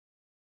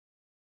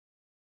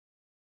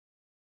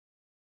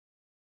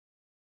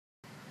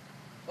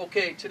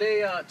Okay,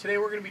 today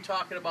we're going to be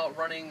talking about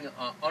running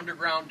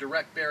underground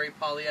direct bury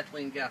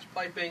polyethylene gas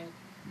piping.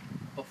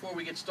 Before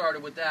we get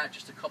started with that,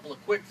 just a couple of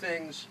quick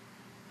things.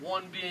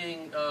 One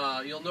being,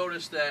 you'll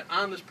notice that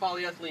on this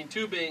polyethylene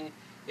tubing,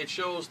 it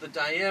shows the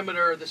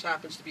diameter. This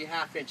happens to be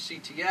 1/2 inch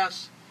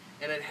CTS,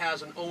 and it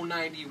has an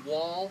 090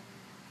 wall.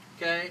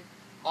 Okay,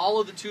 all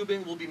of the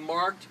tubing will be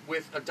marked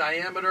with a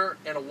diameter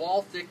and a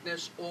wall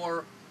thickness,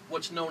 or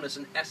what's known as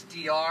an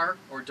SDR,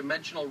 or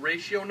dimensional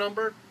ratio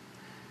number.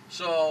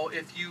 So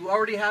if you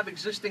already have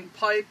existing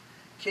pipe,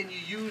 can you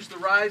use the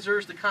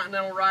risers, the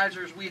Continental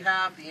risers we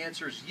have? The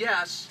answer is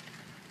yes.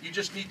 You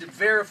just need to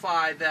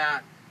verify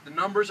that the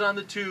numbers on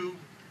the tube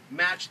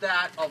match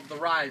that of the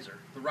riser.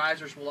 The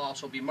risers will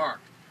also be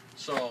marked.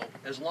 So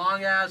as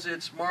long as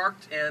it's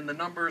marked and the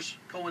numbers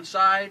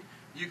coincide,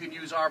 you can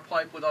use our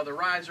pipe with other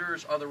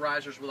risers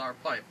with our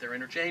pipe. They're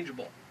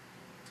interchangeable.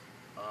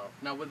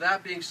 Now with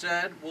that being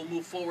said, we'll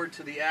move forward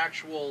to the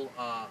actual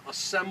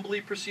assembly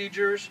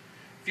procedures.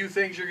 A few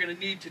things you're going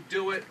to need to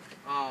do it.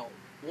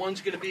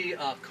 One's going to be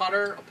a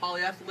cutter, a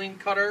polyethylene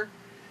cutter.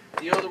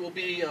 The other will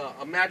be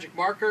a magic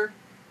marker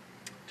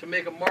to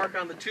make a mark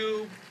on the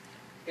tube.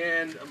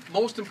 And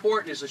most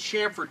important is a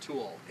chamfer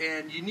tool.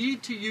 And you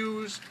need to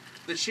use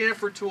the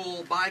chamfer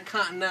tool by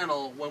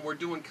Continental when we're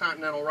doing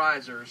Continental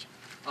risers.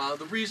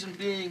 The reason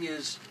being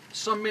is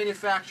some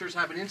manufacturers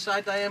have an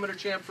inside diameter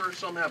chamfer,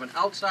 some have an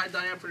outside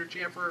diameter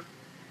chamfer,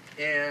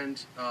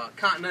 and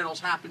Continental's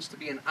happens to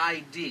be an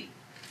ID.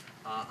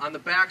 On the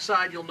back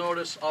side, you'll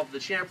notice of the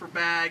chamfer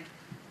bag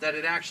that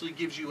it actually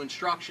gives you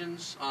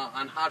instructions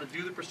on how to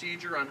do the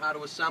procedure, on how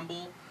to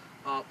assemble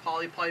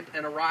poly pipe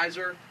and a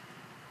riser.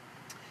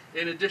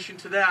 In addition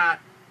to that,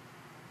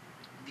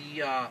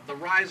 the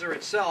riser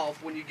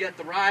itself, when you get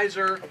the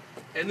riser,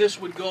 and this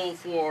would go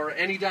for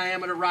any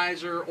diameter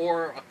riser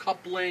or a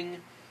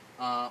coupling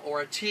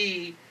or a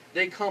T,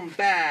 they come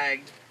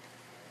bagged,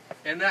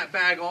 and that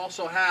bag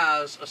also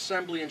has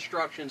assembly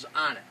instructions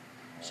on it.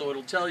 So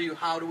it'll tell you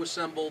how to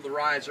assemble the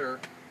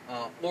riser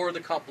or the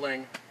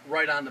coupling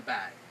right on the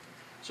bag.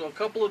 So a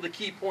couple of the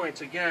key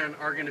points, again,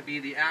 are going to be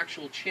the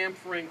actual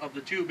chamfering of the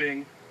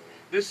tubing.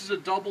 This is a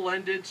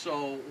double-ended,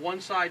 so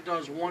one side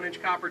does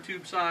 1-inch copper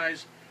tube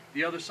size,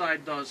 the other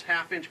side does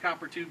 1/2 inch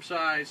copper tube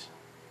size.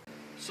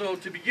 So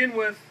to begin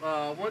with,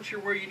 once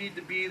you're where you need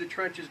to be, the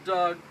trench is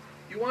dug,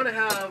 you want to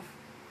have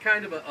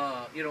kind of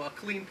a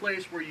clean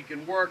place where you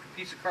can work, a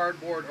piece of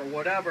cardboard or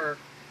whatever.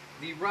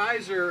 The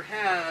riser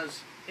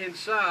has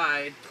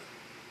inside,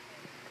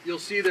 you'll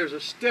see there's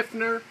a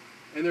stiffener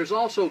and there's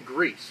also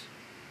grease.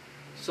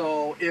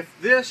 So if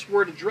this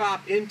were to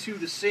drop into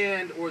the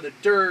sand or the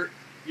dirt,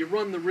 you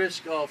run the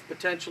risk of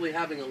potentially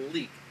having a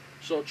leak.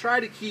 So try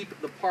to keep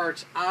the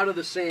parts out of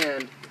the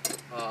sand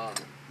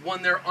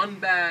when they're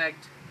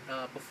unbagged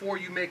before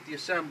you make the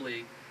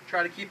assembly.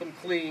 Try to keep them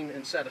clean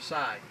and set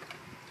aside.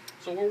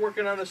 So we're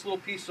working on this little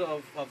piece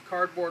of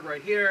cardboard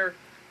right here.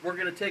 We're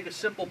going to take a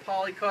simple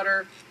poly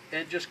cutter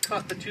and just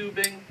cut the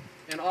tubing.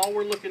 And all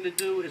we're looking to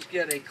do is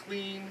get a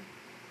clean,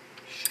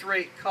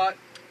 straight cut,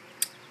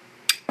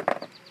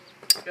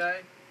 okay,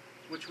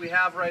 which we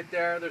have right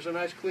there. There's a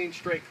nice, clean,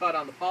 straight cut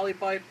on the poly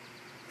pipe.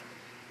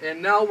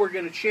 And now we're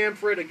going to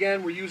chamfer it.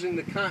 Again, we're using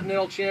the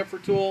Continental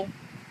chamfer tool.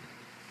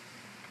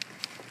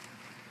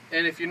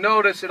 And if you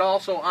notice, it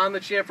also, on the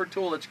chamfer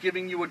tool, it's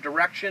giving you a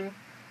direction.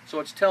 So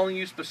it's telling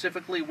you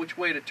specifically which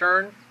way to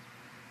turn.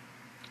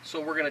 So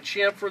we're going to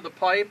chamfer the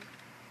pipe.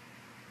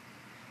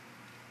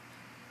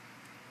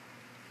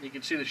 You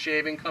can see the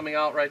shaving coming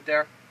out right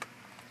there.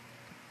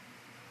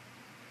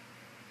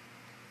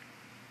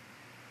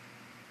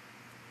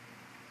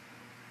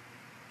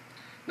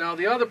 Now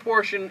the other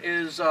portion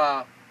is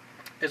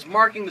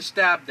marking the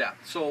stab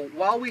depth. So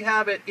while we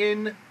have it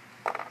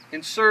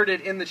inserted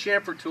in the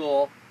chamfer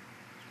tool,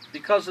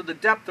 because of the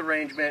depth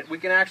arrangement, we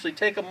can actually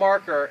take a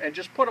marker and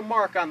just put a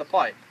mark on the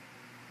pipe.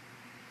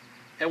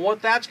 And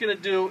what that's going to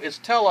do is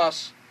tell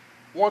us,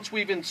 once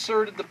we've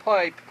inserted the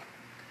pipe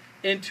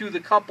into the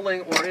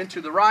coupling or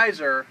into the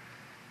riser,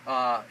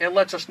 it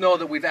lets us know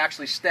that we've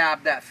actually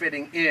stabbed that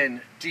fitting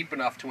in deep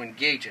enough to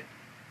engage it.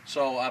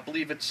 So I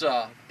believe it's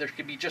there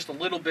could be just a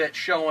little bit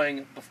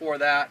showing before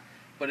that,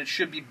 but it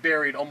should be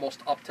buried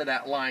almost up to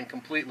that line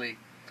completely.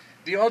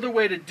 The other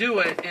way to do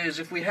it is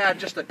if we had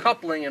just a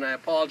coupling, and I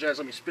apologize,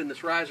 let me spin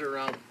this riser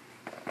around.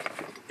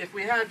 If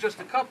we had just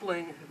a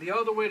coupling, the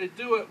other way to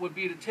do it would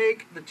be to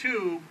take the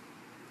tube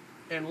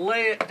and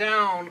lay it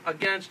down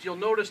against, you'll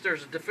notice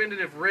there's a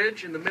definitive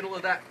ridge in the middle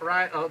of that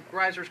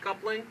riser's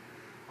coupling.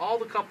 All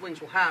the couplings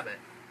will have it.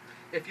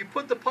 If you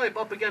put the pipe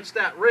up against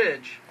that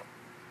ridge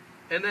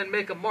and then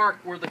make a mark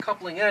where the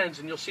coupling ends,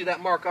 and you'll see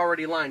that mark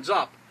already lines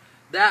up,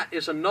 that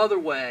is another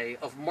way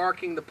of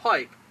marking the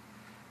pipe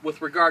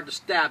with regard to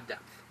stab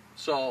depth.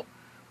 So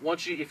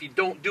if you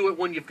don't do it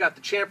when you've got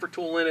the chamfer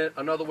tool in it,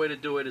 another way to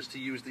do it is to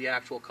use the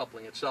actual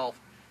coupling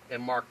itself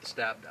and mark the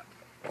stab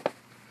depth.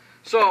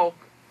 So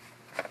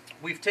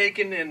we've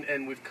taken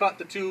and we've cut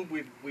the tube,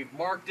 we've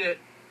marked it.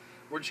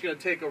 We're just going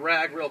to take a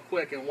rag real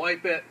quick and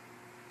wipe it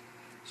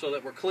so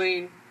that we're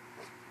clean.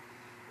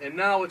 And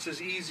now it's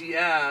as easy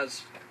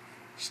as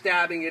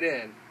stabbing it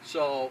in.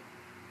 So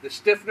the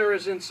stiffener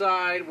is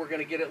inside. We're going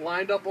to get it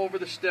lined up over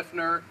the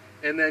stiffener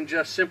and then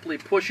just simply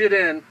push it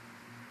in,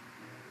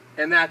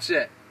 and that's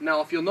it.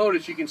 Now if you'll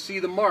notice, you can see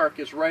the mark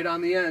is right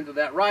on the end of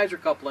that riser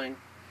coupling,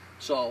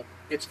 so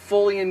it's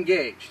fully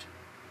engaged.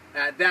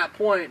 At that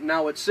point,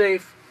 now it's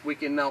safe. We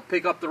can now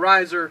pick up the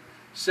riser,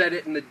 set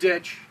it in the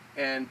ditch,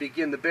 and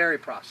begin the bury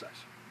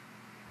process.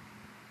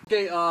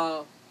 Okay,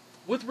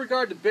 with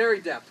regard to bury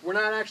depth, we're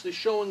not actually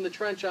showing the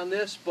trench on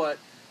this, but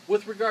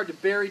with regard to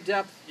bury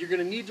depth, you're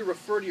going to need to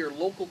refer to your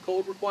local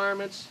code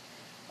requirements.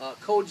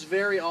 Codes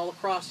vary all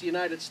across the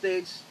United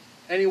States.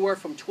 Anywhere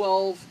from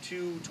 12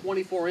 to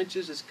 24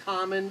 inches is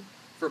common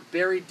for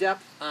bury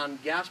depth on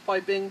gas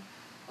piping.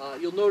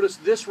 You'll notice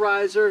this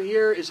riser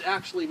here is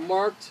actually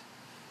marked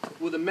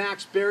with a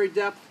max bury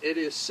depth. It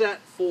is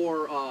set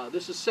for,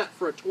 this is set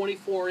for a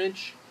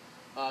 24-inch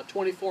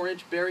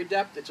bury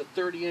depth. It's a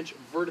 30-inch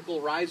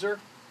vertical riser.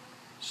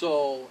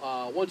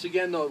 So once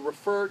again, though,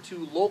 refer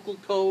to local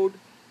code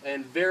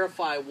and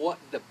verify what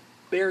the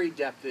bury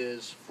depth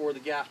is for the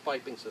gas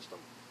piping system.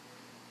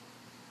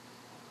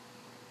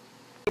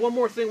 One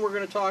more thing we're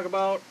going to talk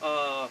about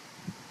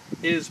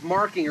is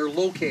marking or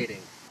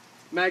locating.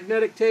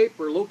 Magnetic tape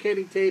or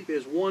locating tape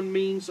is one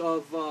means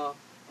of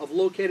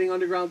locating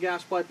underground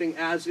gas piping,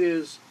 as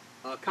is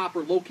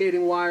copper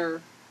locating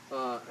wire.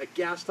 At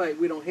Gastite,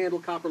 we don't handle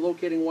copper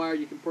locating wire.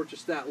 You can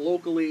purchase that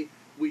locally.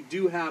 We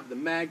do have the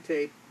mag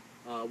tape,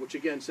 which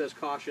again says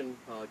caution,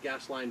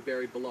 gas line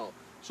buried below.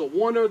 So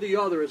one or the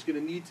other is going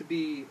to need to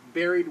be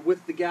buried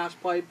with the gas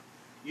pipe.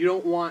 You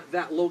don't want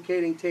that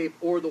locating tape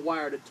or the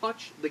wire to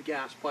touch the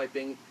gas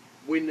piping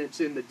when it's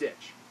in the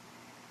ditch.